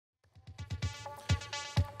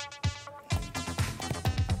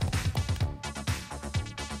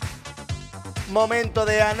Momento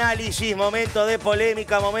de análisis, momento de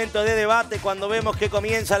polémica, momento de debate. Cuando vemos que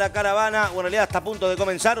comienza la caravana, o en realidad está a punto de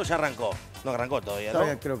comenzar o ya arrancó. No arrancó todavía, ¿no?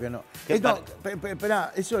 Todavía creo que no.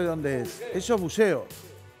 Espera, ¿eso de dónde es? Eso es buceo.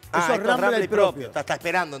 Eso es Rambla y propio. Está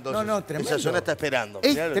esperando entonces. No, tremendo. Esa zona está esperando.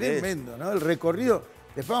 Es tremendo, ¿no? El recorrido.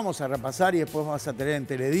 Después vamos a repasar y después vamos a tener en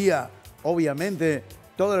Teledía, obviamente,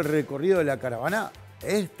 todo el recorrido de la caravana.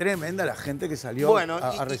 Es tremenda la gente que salió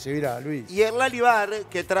a recibir a Luis. Y el Lali Var,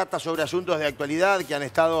 que trata sobre asuntos de actualidad que han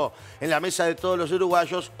estado en la mesa de todos los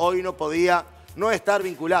uruguayos, hoy no podía no estar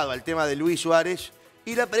vinculado al tema de Luis Suárez.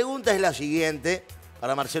 Y la pregunta es la siguiente,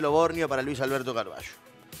 para Marcelo Bornio, para Luis Alberto Carballo.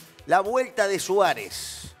 La vuelta de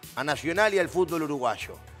Suárez a Nacional y al fútbol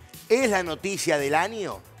uruguayo, ¿es la noticia del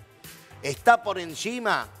año? ¿Está por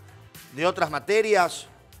encima de otras materias?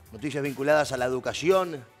 Noticias vinculadas a la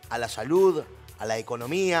educación, a la salud, a la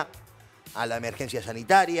economía, a la emergencia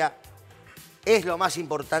sanitaria. ¿Es lo más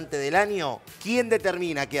importante del año? ¿Quién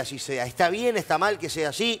determina que así sea? ¿Está bien, está mal que sea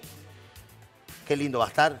así? Qué lindo va a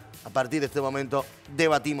estar. A partir de este momento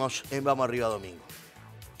debatimos en Vamo Arriba domingo.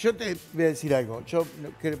 Yo te voy a decir algo. Yo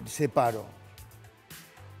separo.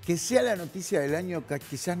 Que sea la noticia del año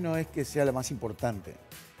quizás no es que sea la más importante.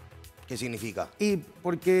 ¿Qué significa? Y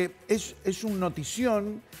porque es un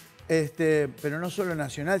notición, pero no solo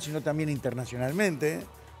nacional, sino también internacionalmente,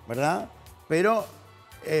 ¿verdad? Pero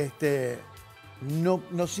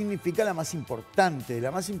no significa la más importante.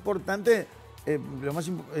 La más importante,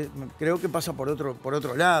 creo que pasa por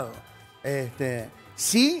otro lado.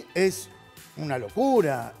 Sí es una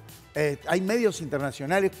locura. Hay medios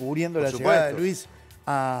internacionales cubriendo la llegada de Luis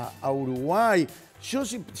a Uruguay. Yo,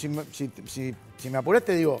 si me apuras,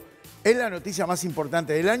 te digo, ¿es la noticia más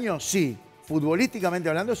importante del año? Sí. Futbolísticamente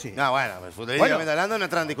hablando, sí. No, bueno, futbolísticamente hablando no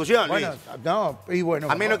entra en discusión, Luis.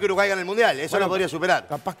 A menos que Uruguay gane el Mundial, eso lo podría superar.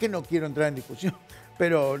 Capaz que no quiero entrar en discusión,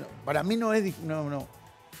 pero para mí no es...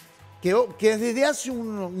 Que desde hace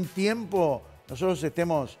un tiempo nosotros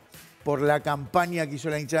estemos por la campaña que hizo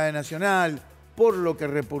la hinchada de Nacional, por lo que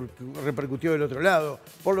repercutió del otro lado,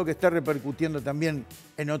 por lo que está repercutiendo también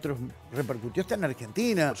en otros... Repercutió hasta en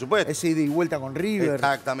Argentina. Por supuesto. Ese ida y vuelta con River.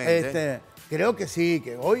 Exactamente. Creo que sí,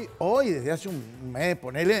 que hoy desde hace un mes,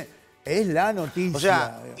 ponele, es la noticia. O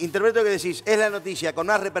sea, interpreto que decís, es la noticia con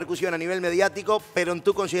más repercusión a nivel mediático, pero en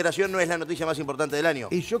tu consideración no es la noticia más importante del año.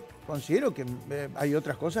 Y yo considero que hay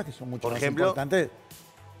otras cosas que son mucho más importantes.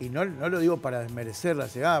 Y no lo digo para desmerecer la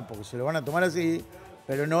llegada, porque se lo van a tomar así,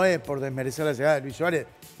 pero no es por desmerecer la llegada de Luis Suárez.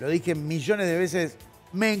 Lo dije millones de veces,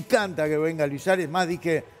 me encanta que venga Luis Suárez. Más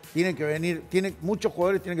dije, tienen que venir, muchos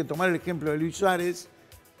jugadores tienen que tomar el ejemplo de Luis Suárez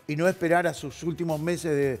y no esperar a sus últimos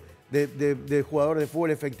meses de jugador de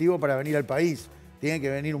fútbol efectivo para venir al país. Tienen que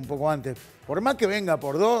venir un poco antes. Por más que venga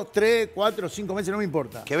por 2, 3, 4, 5 meses, no me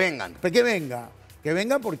importa. Que vengan. Pero que venga. Que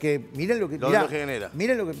venga porque miren lo que genera.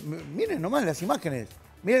 Miren nomás las imágenes.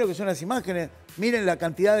 Miren lo que son las imágenes. Miren la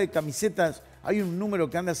cantidad de camisetas. Hay un número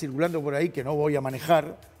que anda circulando por ahí que no voy a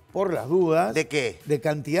manejar por las dudas. ¿De qué? De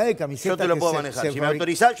cantidad de camisetas. Yo te lo puedo manejar. Si me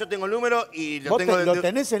autorizás, yo tengo el número y lo tengo ¿Lo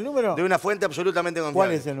tenés el número? De una fuente absolutamente confiable.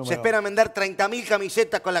 ¿Cuál es el número? Se esperan vender 30.000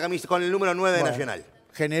 camisetas con el número 9 de Nacional.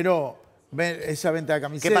 Generó esa venta de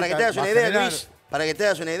camisetas. Que para que te hagas una idea, Luis, para que te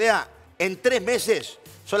hagas una idea, en 3 meses,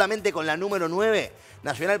 solamente con la número 9,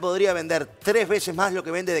 Nacional podría vender 3 veces más lo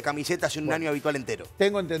que vende de camisetas en un año habitual entero.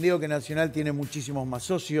 Tengo entendido que Nacional tiene muchísimos más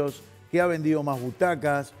socios, que ha vendido más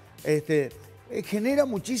butacas, genera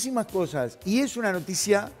muchísimas cosas y es una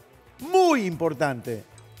noticia muy importante.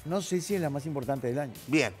 No sé si es la más importante del año.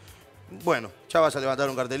 Bien. Bueno, ya vas a levantar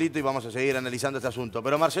un cartelito y vamos a seguir analizando este asunto.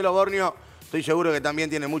 Pero Marcelo Bornio, estoy seguro que también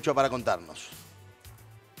tiene mucho para contarnos.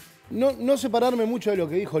 No separarme mucho de lo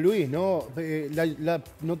que dijo Luis, ¿no? La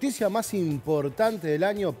noticia más importante del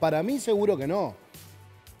año, para mí seguro que no.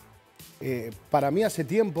 Para mí hace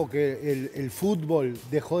tiempo que el fútbol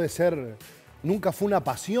dejó de ser... Nunca fue una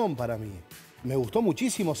pasión para mí. Me gustó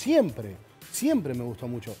muchísimo siempre. Siempre me gustó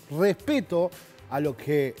mucho. Respeto a lo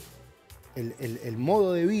que el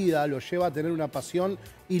modo de vida lo lleva a tener una pasión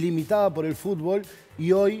ilimitada por el fútbol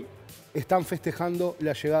y hoy están festejando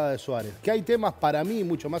la llegada de Suárez. Que hay temas para mí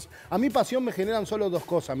mucho más. A mi pasión me generan solo 2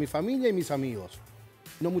 cosas, mi familia y mis amigos.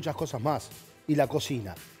 No muchas cosas más. Y la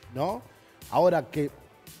cocina, ¿no? Ahora que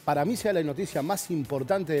para mí sea la noticia más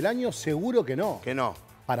importante del año, seguro que no. Que no.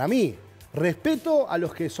 Para mí. Respeto a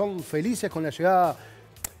los que son felices con la llegada,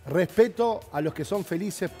 respeto a los que son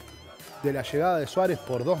felices de la llegada de Suárez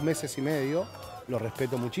por 2 meses y medio, lo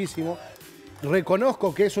respeto muchísimo.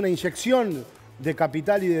 Reconozco que es una inyección de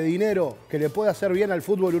capital y de dinero que le puede hacer bien al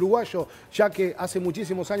fútbol uruguayo, ya que hace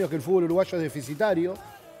muchísimos años que el fútbol uruguayo es deficitario.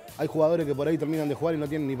 Hay jugadores que por ahí terminan de jugar y no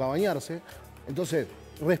tienen ni para bañarse. Entonces,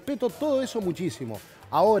 respeto todo eso muchísimo.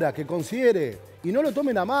 Ahora, que considere, y no lo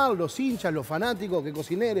tomen a mal los hinchas, los fanáticos, que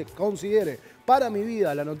considere para mi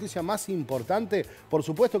vida la noticia más importante, por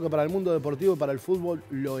supuesto que para el mundo deportivo y para el fútbol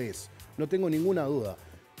lo es. No tengo ninguna duda.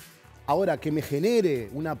 Ahora, que me genere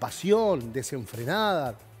una pasión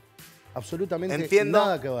desenfrenada, absolutamente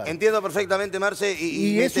nada que ver. Entiendo perfectamente, Marce.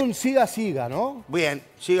 Y es un siga, ¿no? Bien,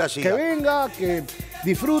 siga. Que venga, que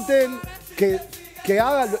disfruten, que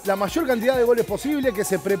haga la mayor cantidad de goles posible, que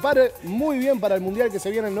se prepare muy bien para el Mundial que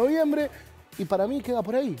se viene en noviembre. Y para mí queda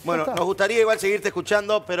por ahí. Bueno, nos gustaría igual seguirte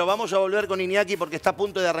escuchando, pero vamos a volver con Iñaki porque está a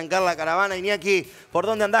punto de arrancar la caravana. Iñaki, ¿por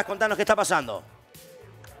dónde andás? Contanos qué está pasando.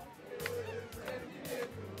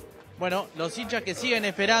 Bueno, los hinchas que siguen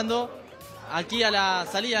esperando aquí a la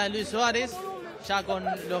salida de Luis Suárez, ya con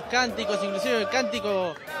los cánticos, inclusive el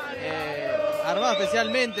cántico armado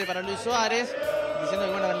especialmente para Luis Suárez, diciendo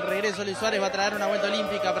que bueno, el regreso de Luis Suárez va a traer una vuelta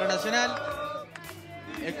olímpica para Nacional.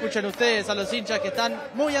 Escuchen ustedes a los hinchas que están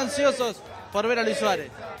muy ansiosos por ver a Luis Suárez.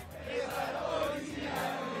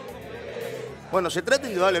 Bueno, se trata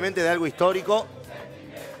indudablemente de algo histórico.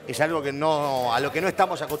 Es algo a lo que no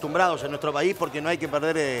estamos acostumbrados en nuestro país, porque no hay que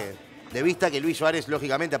perder de vista que Luis Suárez,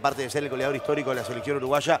 lógicamente, aparte de ser el goleador histórico de la selección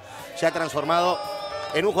uruguaya, se ha transformado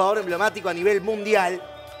en un jugador emblemático a nivel mundial.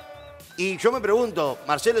 Y yo me pregunto,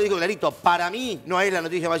 Marcelo dijo clarito, para mí no es la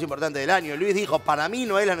noticia más importante del año. Luis dijo, para mí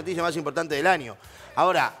no es la noticia más importante del año.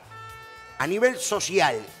 Ahora, a nivel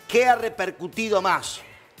social, ¿qué ha repercutido más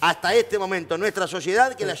hasta este momento en nuestra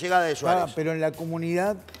sociedad que la llegada de Suárez? Pero en la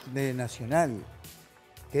comunidad de Nacional,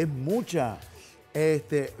 que es mucha,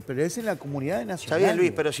 pero es en la comunidad de Nacional. Está bien,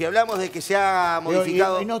 Luis, pero si hablamos de que se ha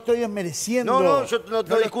modificado... Y no estoy desmereciendo. No, yo no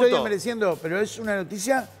discuto. Estoy desmereciendo, pero es una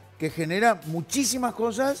noticia que genera muchísimas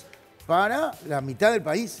cosas para la mitad del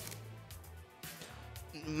país.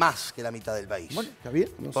 Más que la mitad del país. Bueno, está bien.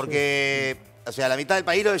 Porque, o sea, la mitad del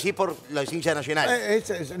país lo decís por los hinchas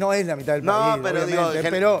nacionales. No es la mitad del país, no, pero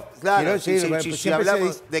digo, claro, si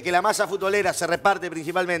hablamos de que la masa futbolera se reparte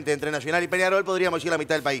principalmente entre Nacional y Peñarol, podríamos decir la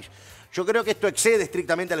mitad del país. Yo creo que esto excede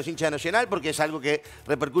estrictamente a los hinchas de Nacional porque es algo que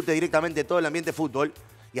repercute directamente en todo el ambiente fútbol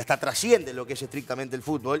y hasta trasciende lo que es estrictamente el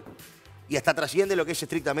fútbol y hasta trasciende lo que es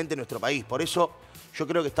estrictamente nuestro país. Por eso yo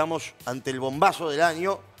creo que estamos ante el bombazo del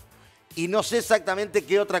año y no sé exactamente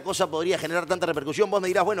qué otra cosa podría generar tanta repercusión. Vos me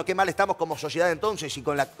dirás, bueno, qué mal estamos como sociedad entonces y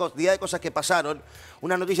con la cantidad de cosas que pasaron,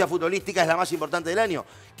 una noticia futbolística es la más importante del año.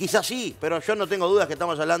 Quizás sí, pero yo no tengo dudas que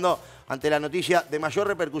estamos hablando ante la noticia de mayor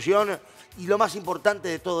repercusión y lo más importante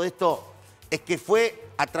de todo esto es que fue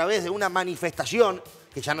a través de una manifestación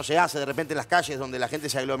que ya no se hace de repente en las calles donde la gente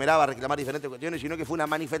se aglomeraba a reclamar diferentes cuestiones, sino que fue una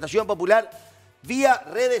manifestación popular vía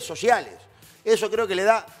redes sociales. Eso creo que le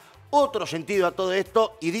da otro sentido a todo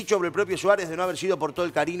esto y dicho por el propio Suárez, de no haber sido por todo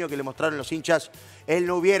el cariño que le mostraron los hinchas, él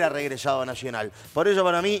no hubiera regresado a Nacional. Por eso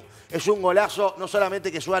para mí es un golazo, no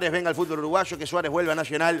solamente que Suárez venga al fútbol uruguayo, que Suárez vuelva a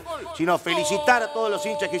Nacional, sino felicitar a todos los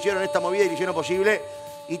hinchas que hicieron esta movida y lo hicieron posible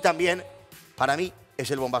y también para mí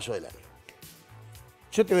es el bombazo del año.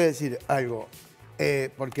 Yo te voy a decir algo,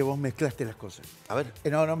 porque vos mezclaste las cosas. A ver.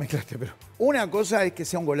 No mezclaste, pero una cosa es que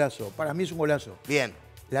sea un golazo, para mí es un golazo. Bien.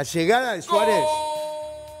 La llegada de Suárez...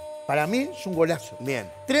 Para mí es un golazo. Bien.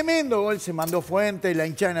 Tremendo gol se mandó Fuentes, la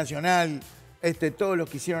hinchada Nacional, todos los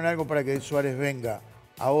que hicieron algo para que Suárez venga.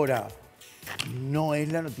 Ahora, no es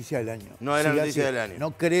la noticia del año. No es la noticia del año.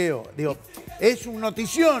 No creo. Digo, es una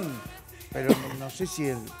notición, pero no sé si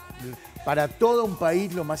para todo un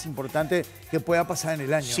país lo más importante que pueda pasar en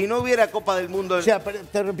el año. Si no hubiera Copa del Mundo... O sea,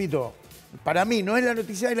 te repito, para mí no es la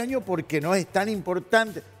noticia del año porque no es tan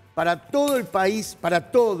importante... Para todo el país, no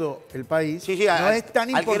es tan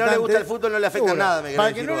importante. Al que no le gusta el fútbol no le afecta nada, me Para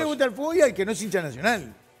el que no le gusta el fútbol y al que no es hincha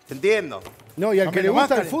Nacional. Te entiendo. No, y al que le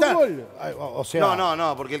gusta el fútbol, o sea...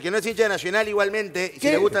 No, porque el que no es hincha de Nacional igualmente,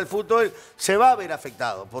 si le gusta el fútbol, se va a ver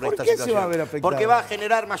afectado por esta situación. ¿Por qué se va a ver afectado? Porque va a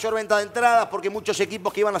generar mayor venta de entradas, porque muchos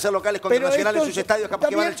equipos que iban a ser locales contra Nacional en sus estadios, capaz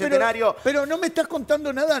que van al Centenario... Pero no me estás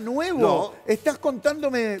contando nada nuevo. No. Estás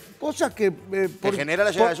contándome cosas que... que genera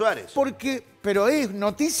la llegada de Suárez. Pero es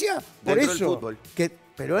noticia por dentro eso. Del fútbol.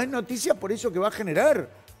 Pero es noticia por eso que va a generar.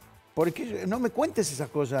 Porque no me cuentes esas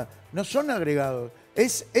cosas. No son agregados.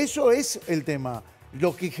 Eso es el tema.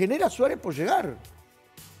 Lo que genera Suárez por llegar.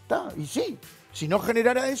 ¿Está? Y sí. Si no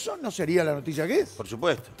generara eso, no sería la noticia que es. Por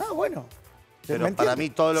supuesto. Ah, bueno. Pero para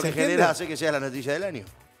mí todo lo que genera hace que sea la noticia del año.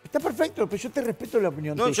 Está perfecto, pero yo te respeto la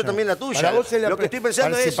opinión tuya. No, yo también la tuya. Para vos es lo que estoy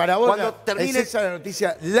pensando es para vos cuando termine... ¿Es esa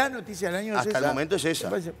la noticia del año? Hasta el momento es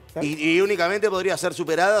esa. Y únicamente podría ser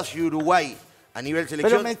superada si Uruguay, a nivel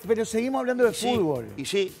selección... Pero seguimos hablando de fútbol. Y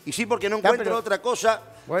sí, porque no encuentro otra cosa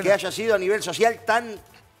que haya sido a nivel social tan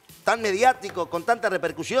tan mediático, con tanta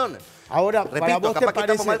repercusión. Ahora, repito, para vos capaz te que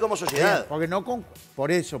estamos mal como sociedad. Bien, porque no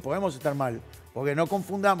por eso podemos estar mal, porque no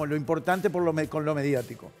confundamos lo importante con lo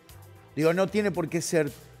mediático. Digo, no tiene por qué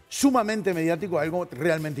ser sumamente mediático algo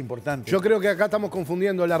realmente importante. Yo creo que acá estamos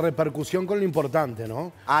confundiendo la repercusión con lo importante,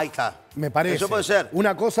 ¿no? Ahí está. Me parece. Eso puede ser.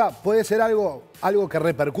 Una cosa puede ser algo que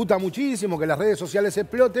repercuta muchísimo, que las redes sociales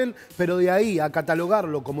exploten, pero de ahí a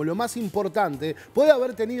catalogarlo como lo más importante, puede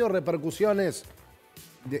haber tenido repercusiones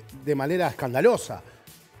de manera escandalosa.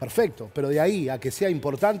 Perfecto, pero de ahí a que sea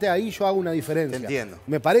importante, ahí yo hago una diferencia. Te entiendo.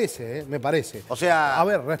 Me parece, me parece. O sea... A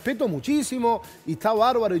ver, respeto muchísimo y está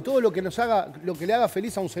bárbaro y todo lo que le haga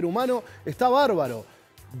feliz a un ser humano está bárbaro.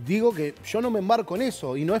 Digo que yo no me embarco en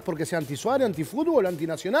eso y no es porque sea anti-Suárez, anti-fútbol,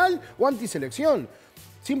 antinacional o anti-selección.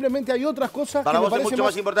 Simplemente hay otras cosas para que me vos es parecen mucho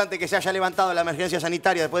más importante que se haya levantado la emergencia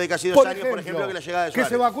sanitaria después de casi 2 años, por ejemplo, que la llegada de Suárez.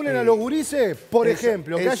 Que se vacunen a los gurises, por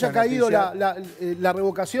ejemplo, que haya caído la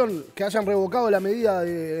revocación, que hayan revocado la medida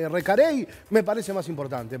de Recarey, me parece más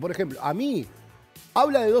importante. Por ejemplo, a mí,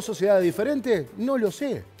 ¿habla de 2 sociedades diferentes? No lo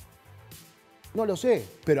sé. No lo sé.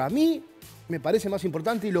 Pero a mí me parece más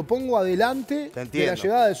importante y lo pongo adelante de la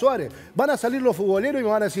llegada de Suárez. Van a salir los futboleros y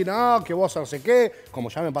me van a decir, no, que vos no sé qué,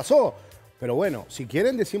 como ya me pasó. Pero bueno, si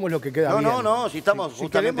quieren decimos lo que queda bien. No, si estamos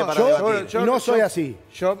justamente para debatir. Yo no soy así.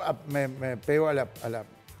 Yo me pego a la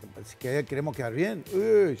si queremos quedar bien,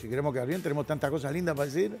 si queremos quedar bien, tenemos tantas cosas lindas para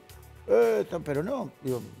decir. Pero no,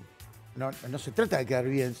 digo, no se trata de quedar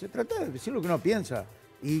bien, se trata de decir lo que uno piensa.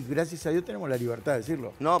 Y gracias a Dios tenemos la libertad de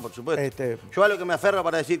decirlo. No, por supuesto. Yo a lo que me aferro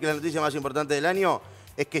para decir que la noticia más importante del año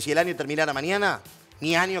es que si el año terminara mañana,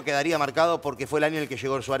 mi año quedaría marcado porque fue el año en el que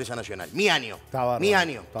llegó Suárez a Nacional. Mi año. Mi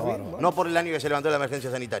año. No por el año que se levantó la emergencia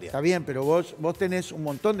sanitaria. Está bien, pero vos tenés un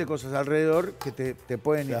montón de cosas alrededor que te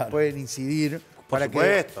pueden incidir para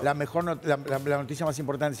que la noticia más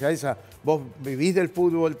importante sea esa. Vos vivís del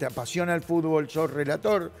fútbol, te apasiona el fútbol, sos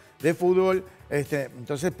relator de fútbol,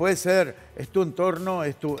 entonces puede ser, es tu entorno,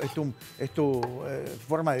 es tu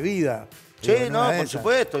forma de vida. Sí, por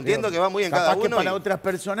supuesto, entiendo que va muy en cada uno. Que para otras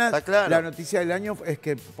personas, claro, la noticia del año es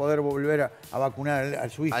que poder volver a vacunar a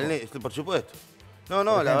su hijo. Por supuesto. No,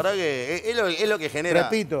 la verdad que es lo que genera.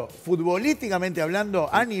 Repito, futbolísticamente hablando,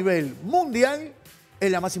 a nivel mundial,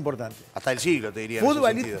 es la más importante. Hasta el siglo, te diría.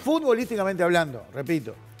 Futbolísticamente hablando,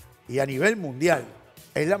 repito, y a nivel mundial,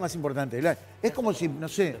 es la más importante del año. Es como si, no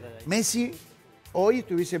sé, Messi hoy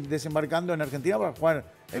estuviese desembarcando en Argentina para jugar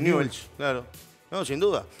en Newell's. Claro. No, sin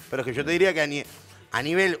duda. Pero es que yo te diría que a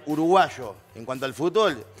nivel uruguayo, en cuanto al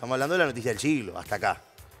fútbol, estamos hablando de la noticia del siglo, hasta acá.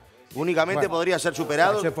 Únicamente podría ser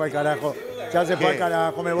superado. Ya se fue al carajo. Ya se fue al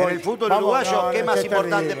carajo, me voy. En el fútbol uruguayo, ¿qué más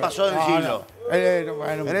importante pasó en el siglo?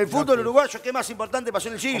 En el fútbol uruguayo, ¿qué más importante pasó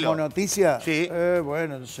en el siglo? ¿Como noticia? Sí.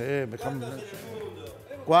 Bueno, no sé.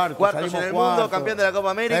 Cuartos en el mundo, campeón de la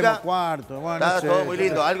Copa América. Bueno, está todo muy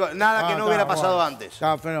lindo. Nada que no hubiera pasado antes.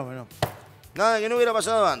 Está fenómeno. Nada que no hubiera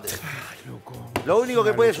pasado antes. Ay, loco. Lo único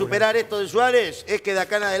que puede superar esto de Suárez es que de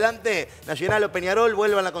acá en adelante Nacional o Peñarol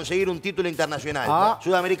vuelvan a conseguir un título internacional.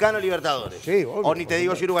 Sudamericano, Libertadores. Sí, obvio, o ni te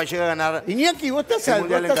digo si Uruguay llega a ganar. Iñaki, ¿vos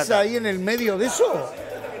estás ahí en el medio de eso?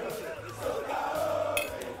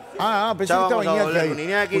 Pensé que estaba Iñaki ahí.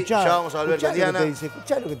 Iñaki, ya vamos a volver con Diana.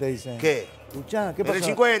 Escuchá lo que te dicen. ¿Qué? Escuchá, ¿qué pasó? En el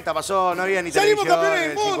 50 pasó, no había ni ¡salimos televisión. campeones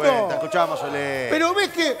del mundo! 50, escuchábamos a Olé. Pero ves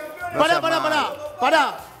que...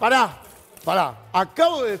 Pará.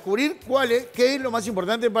 Acabo de descubrir qué es lo más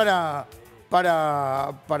importante para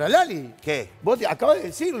Lali. ¿Qué? Vos acabas de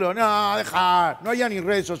decirlo. No, dejá. No había ni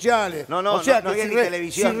redes sociales. No había ni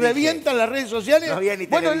televisión. Si revientan las redes sociales, no había ni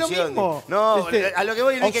televisión. Bueno, es lo mismo. No, a lo que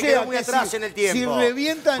voy es que quedó muy atrás en el tiempo. Si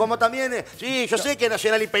revientan... Como también... Sí, yo sé que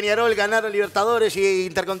Nacional y Peñarol ganaron Libertadores y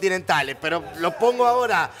Intercontinentales, pero lo pongo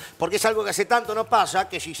ahora porque es algo que hace tanto no pasa,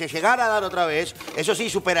 que si se llegara a dar otra vez, eso sí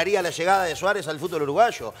superaría la llegada de Suárez al fútbol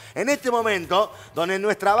uruguayo. En este momento, donde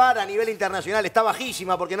nuestra vara a nivel internacional está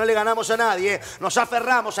bajísima porque no le ganamos a nadie, nos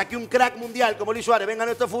aferramos a que un crack mundial como Lali Var venga a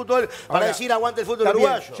nuestro fútbol para decir aguante el fútbol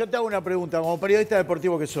uruguayo. Yo te hago una pregunta, como periodista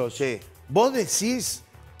deportivo que sos. Sí. Vos decís,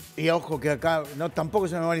 y ojo que acá tampoco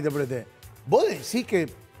se me malinterprete, ¿vos decís que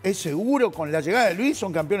es seguro con la llegada de Luis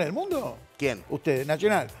son campeones del mundo? ¿Quién? Ustedes,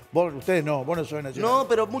 Nacional. Ustedes no, vos no sos Nacional. No,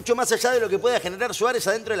 pero mucho más allá de lo que pueda generar Suárez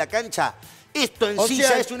adentro de la cancha. Esto en sí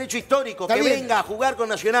ya es un hecho histórico. Que venga a jugar con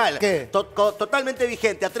Nacional. ¿Qué? Totalmente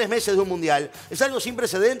vigente a 3 meses de un mundial. Es algo sin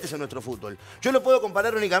precedentes en nuestro fútbol. Yo lo puedo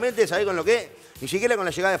comparar únicamente, ¿sabés con lo que? Ni siquiera con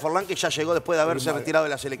la llegada de Forlán, que ya llegó después de haberse retirado de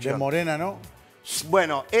la selección. De Morena, ¿no?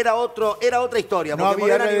 Bueno, era otra historia. No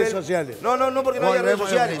había redes sociales. No porque no había redes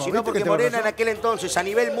sociales, sino porque Morena en aquel entonces, a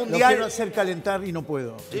nivel mundial... Lo quiero hacer calentar y no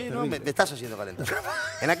puedo. Sí, no, me estás haciendo calentar.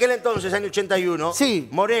 En aquel entonces, año 81, sí.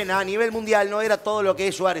 Morena a nivel mundial no era todo lo que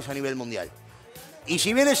es Suárez a nivel mundial. Y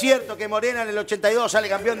si bien es cierto que Morena en el 82 sale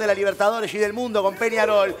campeón de la Libertadores y del mundo con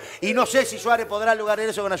Peñarol, y no sé si Suárez podrá lograr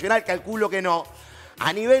eso con Nacional, calculo que no,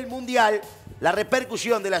 a nivel mundial, la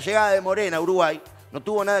repercusión de la llegada de Morena a Uruguay no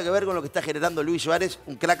tuvo nada que ver con lo que está generando Luis Suárez,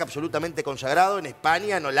 un crack absolutamente consagrado en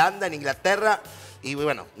España, en Holanda, en Inglaterra, y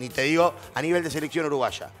bueno, ni te digo, a nivel de selección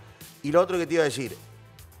uruguaya. Y lo otro que te iba a decir,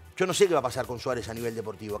 yo no sé qué va a pasar con Suárez a nivel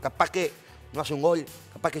deportivo. Capaz que no hace un gol,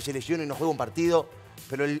 capaz que se lesiona y no juega un partido,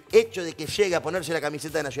 pero el hecho de que llegue a ponerse la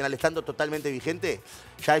camiseta de Nacional estando totalmente vigente,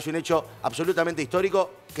 ya es un hecho absolutamente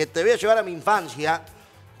histórico que te voy a llevar a mi infancia,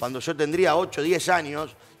 cuando yo tendría 8, 10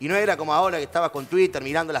 años, y no era como ahora que estabas con Twitter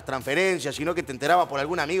mirando las transferencias, sino que te enterabas por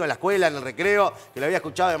algún amigo en la escuela, en el recreo, que lo había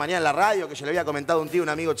escuchado de mañana en la radio, que se le había comentado a un tío, un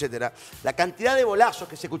amigo, etc. La cantidad de bolazos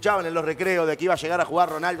que se escuchaban en los recreos de que iba a llegar a jugar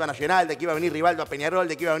Ronaldo a Nacional, de que iba a venir Rivaldo a Peñarol,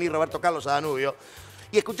 de que iba a venir Roberto Carlos a Danubio.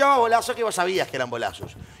 Y escuchaba bolazos que vos sabías que eran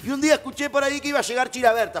bolazos. Y un día escuché por ahí que iba a llegar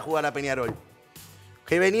Chilaberta a jugar a Peñarol,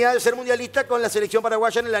 que venía de ser mundialista con la selección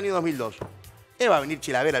paraguaya en el año 2002. Va a venir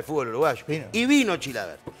Chilaver al fútbol uruguayo. Y vino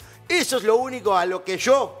Chilaver. Eso es lo único a lo que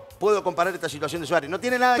yo puedo comparar esta situación de Suárez. No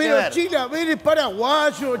tiene nada que ver. Pero Chilaver es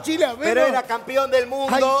paraguayo, Chilaver. Pero era campeón del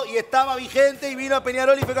mundo y estaba vigente y vino a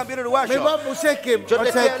Peñarol y fue campeón uruguayo. Yo te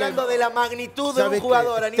estoy hablando de la magnitud de un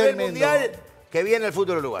jugador a nivel mundial que viene al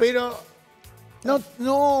fútbol uruguayo. Pero...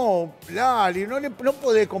 No, Lali, no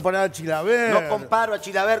podés comparar a Chilaver. No comparo a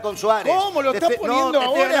Chilaver con Suárez. ¿Cómo lo estás poniendo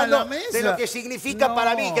ahora en la mesa? De lo que significa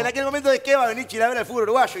para mí, que en aquel momento de qué va a venir Chilaver al fútbol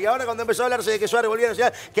uruguayo. Y ahora cuando empezó a hablarse de que Suárez volviera a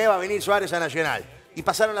Nacional, ¿qué va a venir Suárez a Nacional? Y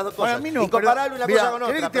pasaron las dos cosas. Para mí no, incomparable una cosa con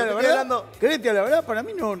otra. Créete a la verdad, para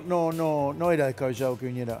mí no era descabellado que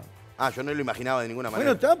viniera. Yo no lo imaginaba de ninguna manera.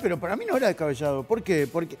 Bueno, está, pero para mí no era descabellado. ¿Por qué?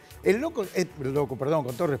 Porque el loco, perdón,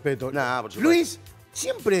 con todo respeto. Nah, por supuesto. Luis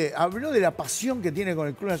siempre habló de la pasión que tiene con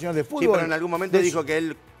el Club Nacional de Fútbol. Sí, pero en algún momento dijo que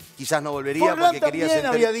él quizás no volvería porque quería ser...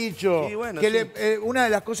 había dicho sí, que una de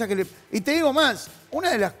las cosas que le... Y te digo más,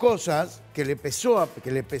 una de las cosas que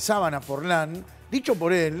le pesaban a Forlán, dicho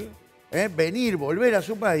por él, volver a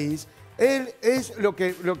su país, él es lo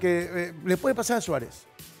que le puede pasar a Suárez.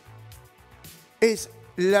 Es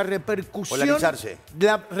la repercusión... Polarizarse.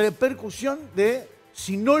 La repercusión de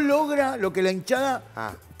si no logra lo que la hinchada...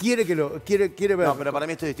 quiere ver. No, pero para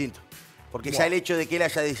mí esto es distinto. Porque ya el hecho de que él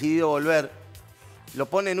haya decidido volver lo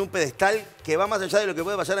pone en un pedestal que va más allá de lo que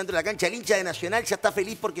puede pasar dentro de la cancha. El hincha de Nacional ya está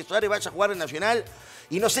feliz porque Suárez vaya a jugar en Nacional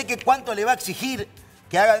y no sé cuánto le va a exigir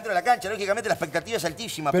que haga dentro de la cancha. Lógicamente la expectativa es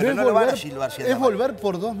altísima, pero no lo van a silbar. Es volver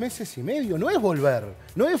por 2 meses y medio, no es volver.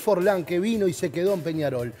 No es Forlán que vino y se quedó en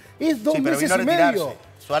Peñarol. Es 2 meses y medio.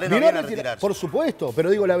 Suárez no viene a retirarse. Por supuesto,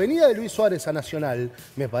 pero digo, la venida de Luis Suárez a Nacional,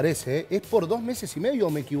 me parece, es por 2 meses y medio o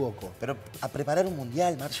me equivoco. Pero a preparar un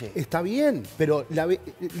mundial, Marce. Está bien, pero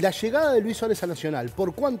la llegada de Luis Suárez a Nacional,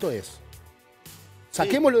 ¿por cuánto es?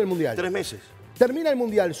 Saquémoslo del mundial. 3 meses. ¿Termina el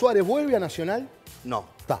mundial? ¿Suárez vuelve a Nacional? No.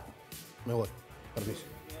 Está, me voy. Permiso.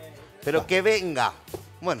 Pero que venga.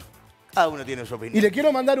 Bueno, cada uno tiene su opinión. Y le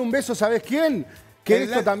quiero mandar un beso, ¿sabes quién? Que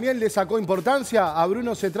esto también le sacó importancia a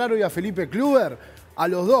Bruno Cetraro y a Felipe Kluber. A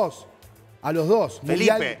los dos.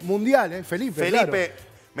 Felipe. Mundial, Felipe, claro.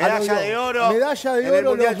 Medalla de oro. Medalla de oro en el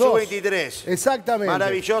Mundial los dos. Sub-23. Exactamente.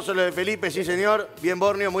 Maravilloso lo de Felipe, sí señor. Bien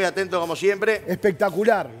Borneo, muy atento como siempre.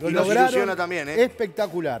 Espectacular. Lo lograron. Nos ilusiona también,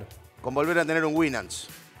 Espectacular. Con volver a tener un Winans.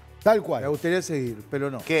 Tal cual. Me gustaría seguir, pero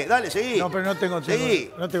no. ¿Qué? Dale, seguí. No, pero no tengo tiempo.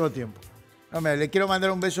 Seguí. No tengo tiempo. No, mira, le quiero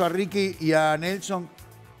mandar un beso a Ricky y a Nelson,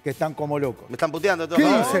 que están como locos. Me están puteando todos. ¿Qué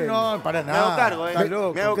dicen? No, para nada. Me hago cargo, Estás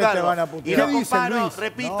loco. Me hago ¿Qué cargo. te van a putear? Y no ¿Qué dicen, comparo, Luis?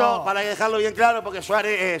 repito, No. para dejarlo bien claro, porque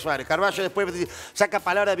Suárez, Carvalho después saca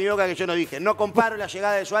palabras de mi boca que yo no dije. No comparo la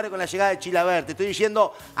llegada de Suárez con la llegada de Chilaver. Te estoy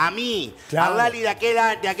diciendo a mí, Claro. a Lali de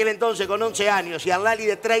aquel entonces con 11 años y a Lali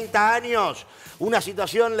de 30 años, una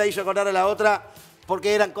situación la hizo acordar a la otra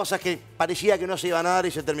porque eran cosas que parecía que no se iban a dar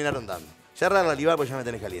y se terminaron dando. Cerrar Lali Var porque ya me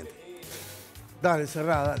tenés caliente. Dale,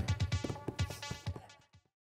 cerrá, dale.